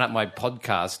 I turn up my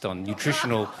podcast on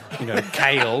nutritional,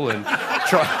 kale and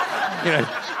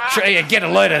try, get a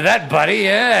load of that, buddy.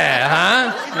 Yeah,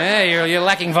 huh? Yeah, you're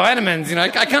lacking vitamins. I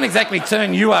can't exactly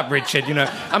turn you up, Richard.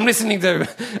 I'm listening to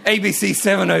ABC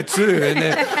 702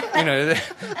 and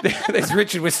there's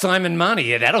Richard with Simon Marnie.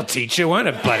 Yeah, that'll teach you, won't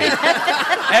it, buddy?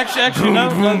 Actually,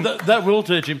 no, that will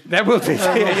teach him. That will teach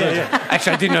him. Yeah.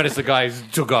 Actually, I did notice the guy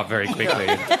took off very quickly.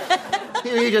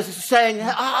 You're just saying,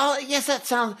 yes, that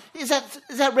sounds... Is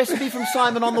that recipe from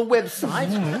Simon on the website?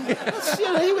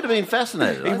 He would have been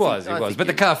fascinated. He was. But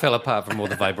the car fell apart from all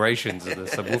the vibrations of the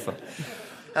subwoofer.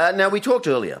 Now, we talked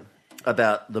earlier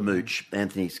about the mooch,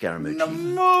 Anthony Scaramucci. The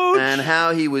mooch! And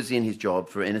how he was in his job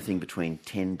for anything between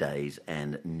 10 days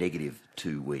and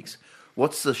 -2 weeks.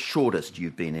 What's the shortest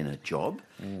you've been in a job?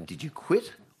 Did you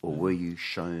quit or were you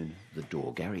shown the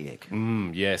door? Gary Eck.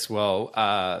 Yes, well,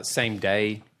 same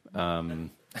day... Well,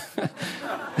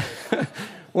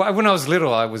 when I was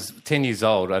little, I was 10 years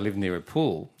old. I lived near a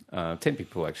pool, Tempe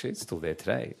Pool, actually. It's still there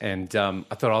today. And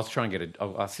I thought I'll see if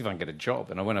I can get a job.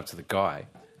 And I went up to the guy.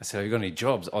 I said, have you got any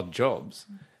jobs, odd jobs?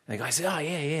 And the guy said, oh,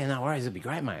 yeah, no worries. It'll be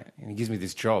great, mate. And he gives me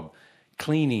this job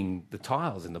cleaning the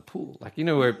tiles in the pool. Like,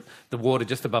 where the water,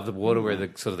 just above the water where the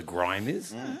sort of the grime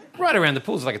is? Right around the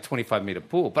pool. It's like a 25-metre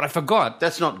pool. But I forgot.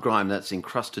 That's not grime, that's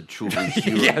encrusted children's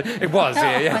urine. Yeah, it was,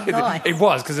 yeah. It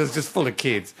was, because it was just full of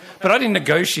kids. But I didn't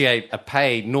negotiate a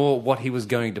pay nor what he was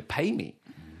going to pay me.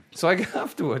 So I go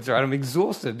afterwards, right? I'm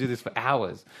exhausted. I do this for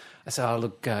hours. I say, oh,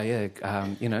 look, can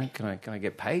I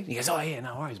get paid? He goes, oh, yeah,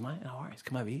 no worries, mate, no worries.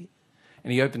 Come over here.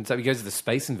 And he opens up, he goes to the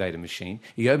Space Invader machine.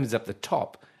 He opens up the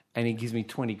top and he gives me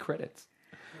 20 credits.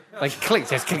 Like, click,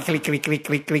 says click, click, click, click,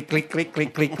 click, click, click, click,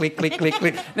 click, click, click, click, click,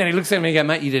 click. Then he looks at me and goes,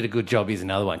 mate, you did a good job. Here's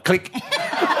another one. Click.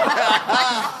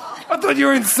 I thought you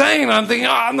were insane. I'm thinking,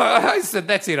 I said,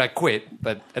 that's it, I quit.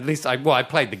 But at least I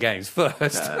played the games first.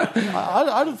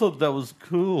 I just thought that was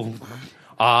cool.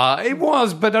 It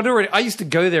was, but I used to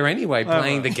go there anyway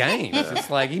playing the games.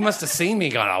 It's like, he must have seen me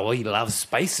going, oh, well, he loves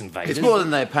Space Invaders. It's more than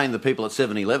they're paying the people at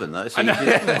 7-Eleven, though. So I know,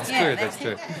 that's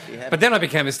true. But then I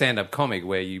became a stand-up comic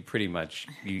where you pretty much,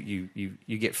 you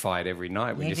get fired every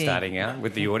night when you're starting out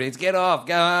with the audience. Get off,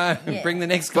 go home, bring the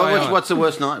next guy on. What's the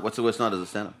worst night? What's the worst night as a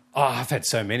stand-up? Oh, I've had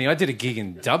so many. I did a gig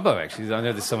in Dubbo, actually. I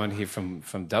know there's someone here from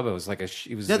Dubbo. It was like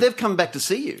Now, they've come back to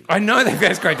see you. I know,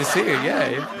 that's great to see you,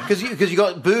 yeah. Because you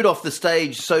got booed off the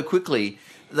stage so quickly,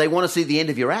 they want to see the end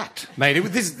of your act. Mate,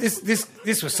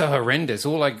 this was so horrendous.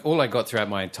 All I got throughout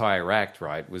my entire act,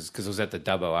 right, was because I was at the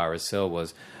Dubbo RSL,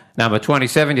 was number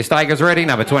 27, your steak is ready,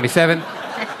 number 27.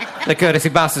 The courtesy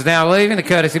bus is now leaving,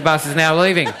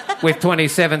 with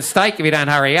 27 steak if you don't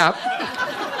hurry up.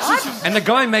 And the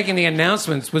guy making the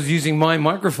announcements was using my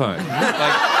microphone.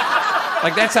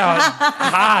 Like that's how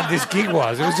hard this gig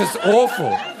was. It was just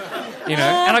awful, you know.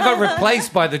 And I got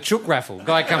replaced by the chook raffle.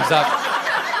 Guy comes up,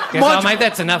 goes, oh, mate,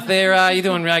 that's enough there. You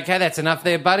doing okay? That's enough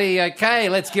there, buddy. Okay,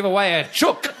 let's give away a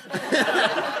chook.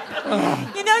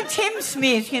 You know, Tim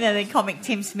Smith, the comic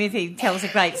Tim Smith, he tells a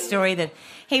great story that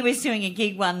he was doing a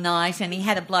gig one night and he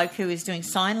had a bloke who was doing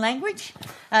sign language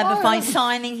by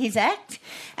signing his act.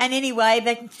 And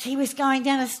anyway, he was going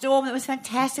down a storm. It was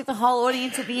fantastic. The whole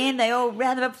audience at the end, they all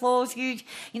round of applause, huge,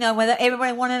 whether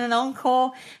everybody wanted an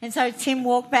encore. And so Tim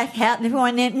walked back out and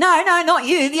everyone went, no, not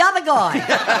you, the other guy.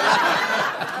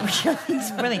 Which I think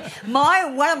is brilliant.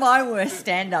 One of my worst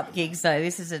stand-up gigs, though,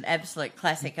 this is an absolute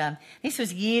classic. This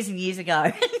was years and years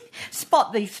ago.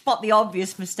 Spot the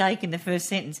obvious mistake in the first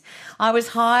sentence. I was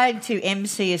hired to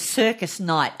MC a circus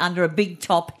night under a big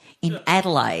top in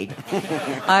Adelaide.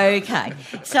 Okay,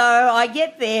 so I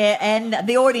get there and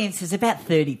the audience is about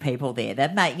 30 people there.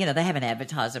 They haven't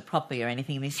advertised it properly or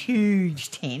anything in this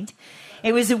huge tent.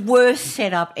 It was the worst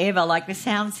setup ever. Like the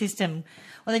sound system.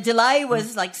 Well, the delay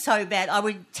was like so bad. I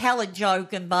would tell a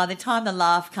joke, and by the time the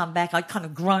laugh come back, I'd kind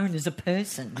of groan as a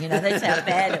person. That's how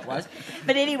bad it was.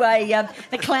 But anyway,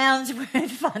 the clowns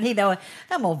weren't funny. They were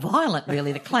more violent,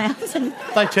 really. The clowns. And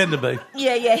they tend to be.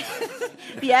 Yeah.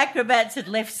 The acrobats had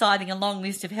left citing a long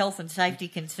list of health and safety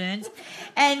concerns.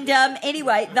 And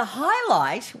anyway, the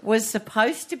highlight was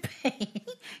supposed to be.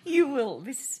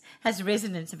 This has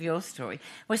resonance of your story.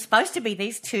 Was supposed to be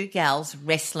these two gals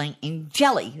wrestling in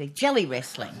jelly. They're jelly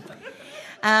wrestling.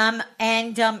 I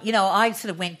sort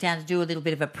of went down to do a little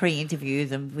bit of a pre-interview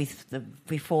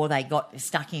before they got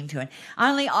stuck into it.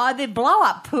 Only the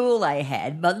blow-up pool they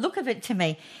had, but look at it to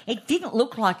me, it didn't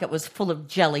look like it was full of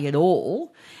jelly at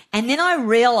all. And then I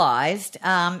realised,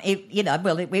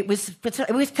 it was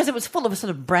because it was full of sort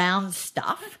of brown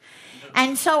stuff.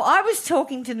 And so I was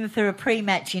talking to them through a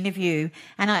pre-match interview,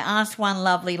 and I asked one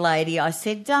lovely lady, I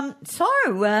said,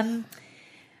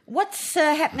 what's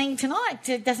happening tonight?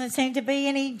 There doesn't seem to be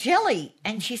any jelly.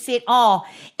 And she said,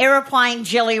 Aeroplane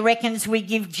Jelly reckons we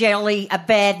give jelly a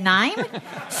bad name,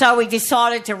 so we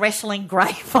decided to wrestle in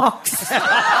Grey Fox. Can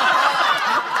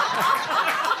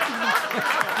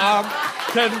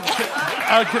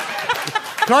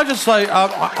I just say,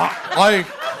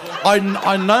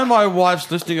 I know my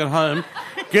wife's listening at home.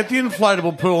 Get the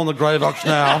inflatable pool on the Grey Fox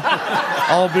now.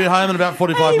 I'll be home in about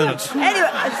 45 minutes. Anyway,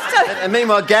 and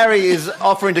meanwhile, Gary is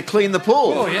offering to clean the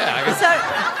pool. Oh, yeah. So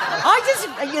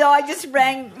I just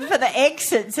rang for the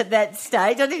exits at that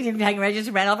stage. I didn't even hang around, I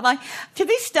just ran off. And to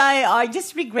this day, I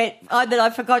just regret that I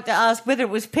forgot to ask whether it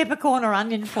was peppercorn or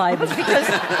onion flavours, because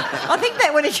I think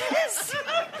that would have just,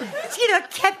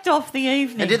 capped off the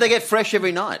evening. And did they get fresh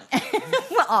every night?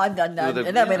 Well, I don't know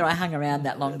whether I hung around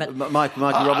that long. But Mikey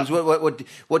Robbins,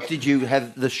 what did you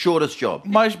have the shortest job?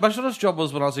 My shortest job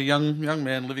was when I was a young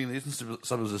man living in the eastern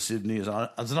suburbs of Sydney as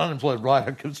an unemployed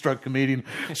writer, stroke comedian,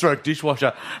 stroke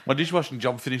dishwasher. My dishwashing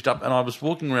job finished up, and I was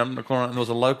walking around the corner, and there was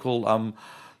a local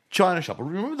China shop.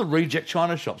 Remember the reject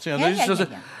China shops? And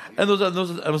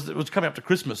it was coming up to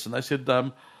Christmas, and they said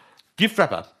gift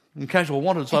wrapper and casual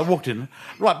wanted. So I walked in.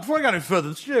 Right, before I go any further,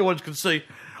 the studio audience can see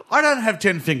I don't have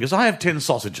 10 fingers. I have 10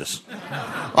 sausages.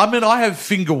 I have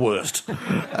finger worst.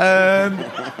 And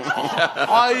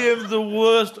I am the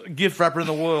worst gift wrapper in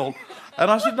the world.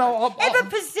 And I said, no. Ever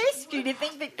possessed you to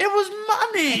think that... It was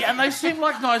money, and they seemed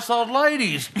like nice old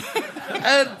ladies.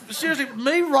 And seriously,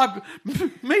 me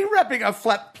wrapping a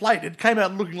flat plate, it came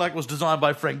out looking like it was designed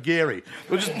by Frank Gehry.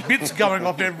 There were just bits going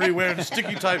off everywhere and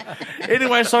sticky tape.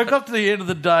 Anyway, so I got to the end of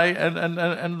the day, and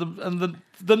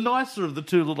the nicer of the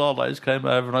two little old ladies came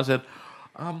over, and I said,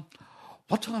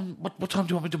 what time do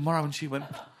you want me tomorrow? And she went,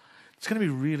 it's going to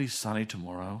be really sunny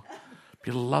tomorrow. It'd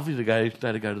be lovely to go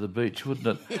to the beach, wouldn't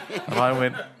it? And I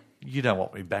went, you don't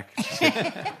want me back. She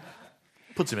said,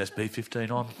 put some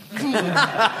SB15 on.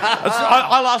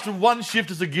 I lasted one shift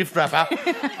as a gift wrapper.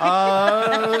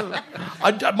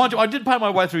 I did pay my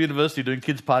way through university doing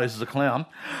kids' parties as a clown.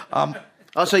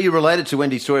 So you related to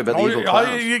Wendy's story about the evil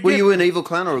clowns. Were you an evil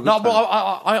clown or a good clown? No, well,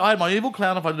 I had my evil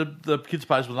clown if I did the kids'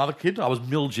 parties with another kid. I was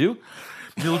Mildew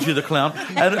the clown,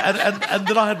 and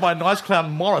then I had my nice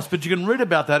clown Morris. But you can read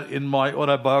about that in my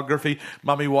autobiography,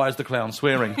 Mummy, Why is the Clown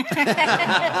Swearing?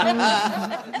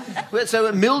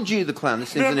 So Mildew the clown.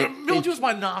 Mildew was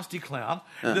my nasty clown,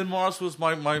 and then Morris was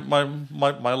my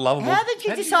lovable. How did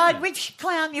you decide which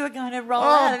clown you were going to roll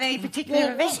out at any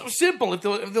particular event? It was simple. If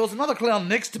there was another clown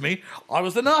next to me, I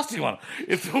was the nasty one.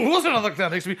 If there was another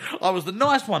clown next to me, I was the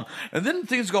nice one. And then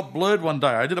things got blurred one day.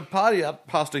 I did a party out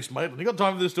past East Maitland. You got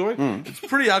time for this story? It's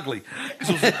pretty ugly. It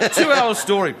was a 2-hour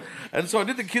story. And so I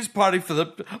did the kids' party for the...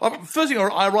 First thing,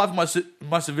 I arrived in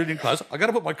my civilian clothes. I got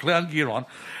to put my clown gear on,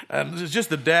 and there's just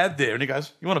the dad there, and he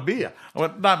goes, you want a beer? I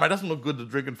went, no, mate, it doesn't look good to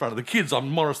drink in front of the kids. I'm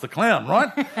Morris the clown, right?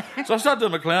 So I started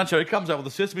doing my clown show. He comes out with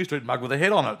a Sesame Street mug with a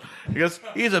head on it. He goes,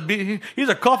 here's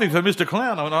a coffee for Mr.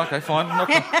 Clown. I went, okay, fine.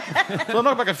 So I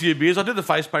knocked back a few beers. I did the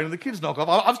face painting. The kids knock off.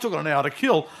 I've still got an hour to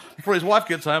kill before his wife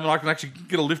gets home, and I can actually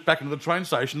get a lift back into the train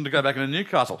station to go back into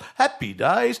Newcastle. Happy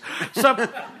days. So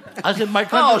I said, mate...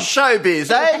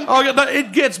 showbiz, eh? Oh, no,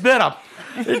 it gets better.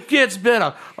 It gets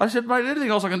better. I said, mate, anything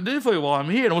else I can do for you while I'm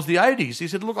here? And it was the 80s. He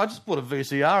said, look, I just bought a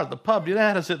VCR at the pub. You know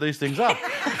how to set these things up.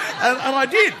 and I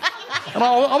did. And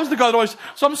I was the guy that always...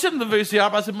 So I'm setting the VCR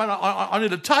up. I said, mate, I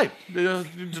need a tape. To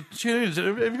tune in. He said,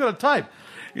 have you got a tape?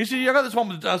 He said, yeah, I got this one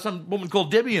with some woman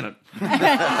called Debbie in it.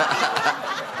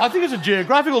 I think it's a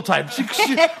geographical tape.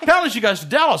 Apparently she goes to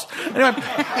Dallas. Anyway,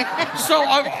 so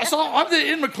I'm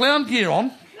there in my clown gear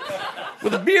on,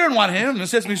 with a beer in one hand and a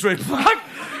Sesame Street mug,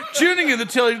 tuning in the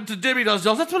telly to Debbie Does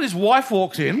Dallas. That's when his wife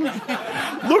walks in,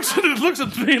 looks at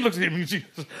me and looks at him and she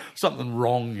says, something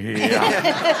wrong here.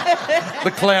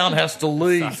 The clown has to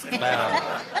leave.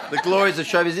 The glories of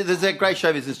show business. There's that great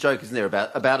show business joke, isn't there,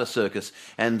 about a circus,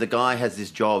 and the guy has this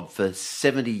job for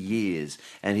 70 years,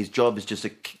 and his job is just to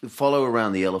follow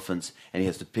around the elephants, and he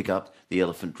has to pick up the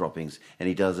elephant droppings, and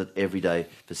he does it every day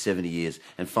for 70 years.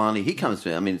 And finally, he comes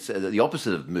to, I mean, it's the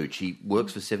opposite of Mooch. He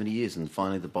works for 70 years, and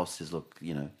finally the boss says, look,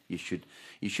 you know, you should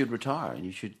retire, and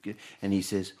you should... And he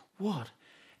says, what?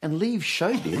 And leave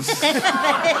showbiz?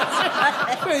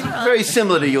 very, very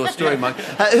similar to your story, Mike.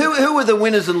 Who were the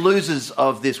winners and losers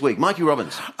of this week? Mikey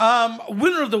Robbins.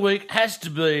 Winner of the week has to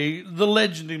be the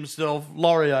legend himself,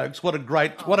 Laurie Oakes. What a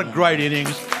great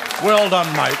innings. Well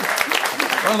done, mate.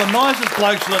 One of the nicest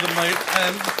blokes you'll ever meet.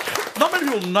 And not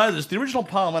many people know this. The original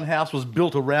Parliament House was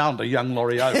built around a young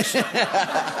Laurie Oakes.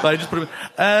 They just put him.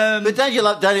 But don't you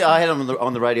love? I had him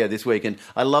on the radio this week, and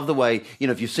I love the way, you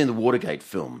know, if you've seen the Watergate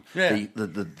film,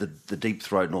 the Deep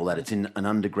Throat and all that. It's in an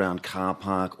underground car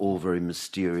park, all very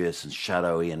mysterious and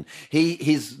shadowy. And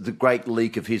he's the great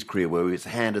leak of his career, where he was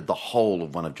handed the whole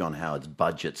of one of John Howard's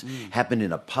budgets, happened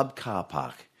in a pub car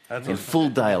park. In full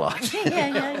daylight.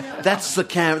 That's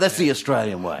the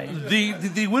Australian way.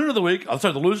 The winner of the week, the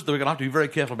loser of the week, and I have to be very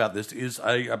careful about this, is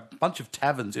a bunch of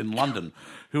taverns in London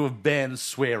who have banned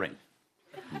swearing.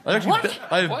 They've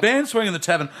banned swearing in the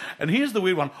tavern. And here's the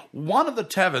weird one. One of the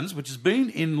taverns, which has been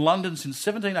in London since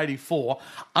 1784,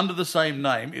 under the same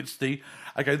name, the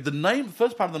name, the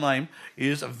first part of the name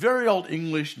is a very old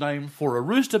English name for a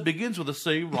rooster, begins with a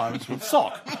C, rhymes with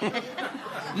sock.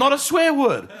 Not a swear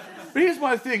word. But here's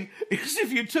my thing, is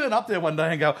if you turn up there one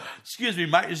day and go, excuse me,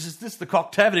 mate, is this the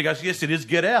Cock Tavern? He goes, yes, it is,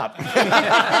 get out.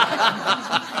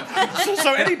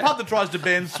 so any pub that tries to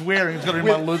ban swearing has got to be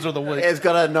my loser of the week. It's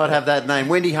got to not have that name.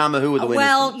 Wendy Harmer, who were the winners?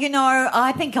 Well, you know,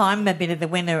 I think I'm a bit of the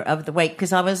winner of the week,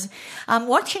 because I was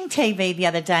watching TV the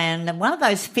other day, and one of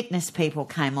those fitness people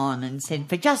came on and said,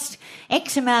 for just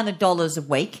X amount of dollars a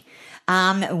week,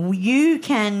 you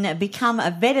can become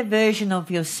a better version of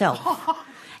yourself.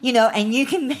 You know, and you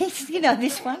can, you know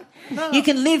this one? No. You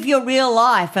can live your real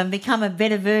life and become a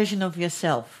better version of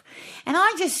yourself. And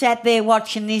I just sat there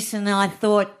watching this and I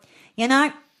thought, you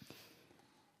know,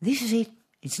 this is it.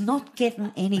 It's not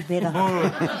getting any better.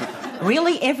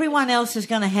 really everyone else is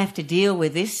going to have to deal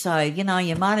with this, so, you know,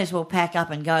 you might as well pack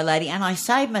up and go, lady. And I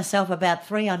saved myself about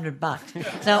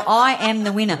 $300. So I am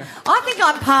the winner. I think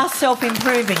I'm past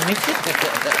self-improving, Richard.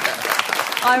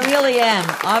 I really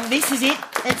am. This is it.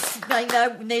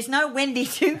 There's no Wendy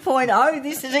 2.0.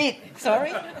 This is it.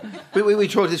 Sorry. We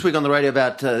talked this week on the radio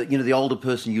about the older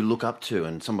person you look up to,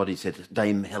 and somebody said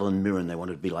Dame Helen Mirren. They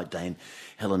wanted to be like Dame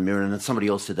Helen Mirren, and somebody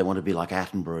else said they wanted to be like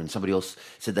Attenborough, and somebody else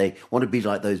said they want to be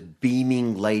like those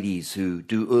beaming ladies who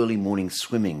do early morning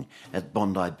swimming at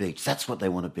Bondi Beach. That's what they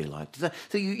want to be like.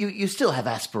 So you still have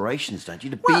aspirations, don't you,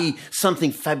 to be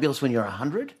something fabulous when you're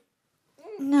 100?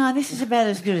 No, this is about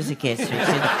as good as it gets, Richard.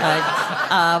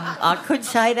 I could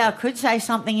say that. I could say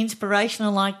something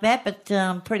inspirational like that, but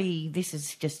this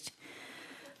is just...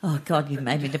 Oh, God, you've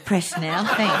made me depressed now.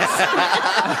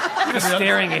 Thanks. Just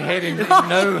staring ahead in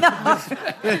looking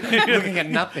at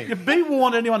nothing. You be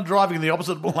warned, anyone driving in the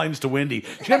opposite lanes to Wendy.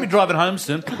 She's going to be driving home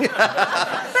soon. But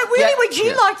really, would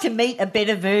you like to meet a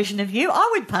better version of you? I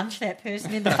would punch that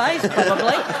person in the face,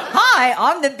 probably. Hi,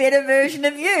 I'm the better version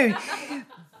of you.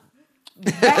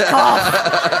 Back off.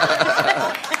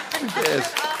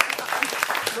 Yes.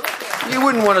 You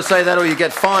wouldn't want to say that or you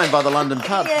get fined by the London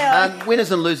pub. Yeah.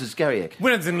 Winners and losers, Gary Eck.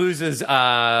 Winners and losers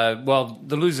are... Well,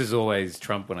 the loser's always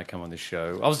Trump when I come on this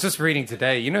show. I was just reading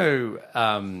today, you know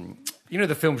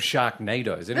the film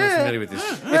Sharknado? Is anyone familiar with this?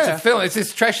 It's a film. It's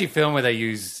this trashy film where they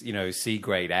use,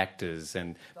 C-grade actors.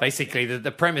 And basically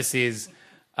the premise is...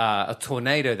 a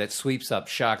tornado that sweeps up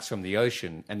sharks from the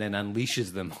ocean and then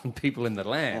unleashes them on people in the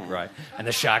land, right? And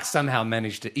the sharks somehow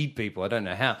manage to eat people. I don't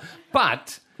know how.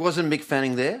 But... Wasn't Mick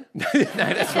Fanning there? No,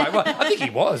 that's right. Well, I think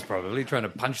he was probably trying to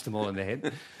punch them all in the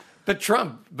head. But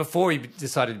Trump, before he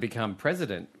decided to become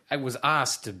president, was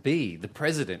asked to be the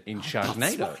president in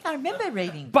Sharknado. I remember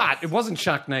reading. But it wasn't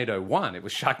Sharknado 1, it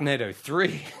was Sharknado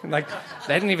 3. They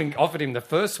hadn't even offered him the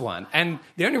first one. And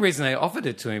the only reason they offered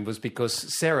it to him was because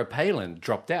Sarah Palin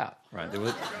dropped out. Right?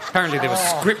 Apparently there were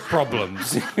script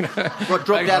problems. What,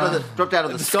 dropped out of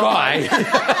the sky?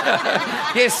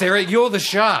 Yes, Sarah, you're the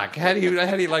shark. How do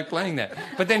you like playing that?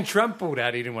 But then Trump pulled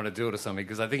out. He didn't want to do it or something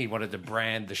because I think he wanted to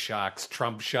brand the sharks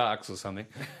Trump Sharks or something.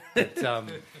 But,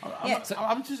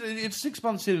 it's 6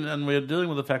 months in, and we're dealing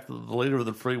with the fact that the leader of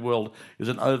the free world is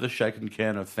an overshaken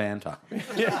can of Fanta. Well,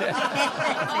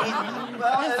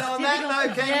 and on that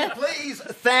note, can you please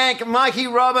thank Mikey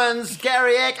Robbins,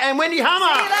 Gary Eck, and Wendy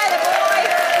Hummer. See you later,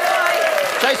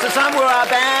 boys. Chase the Sun were our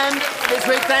band this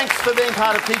week. Thanks for being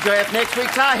part of TJF. Next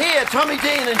week, Tahir, Tommy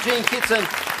Dean, and Gene Kitson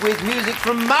with music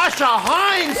from Marsha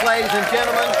Hines, ladies and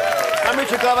gentlemen. I'm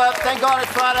Richard Glover. Thank God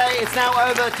it's Friday. It's now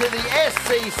over to the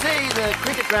SCC, the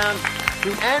cricket ground, to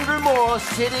Andrew Moore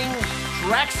sitting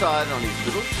trackside on his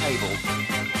little table.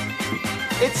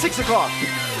 It's 6 o'clock.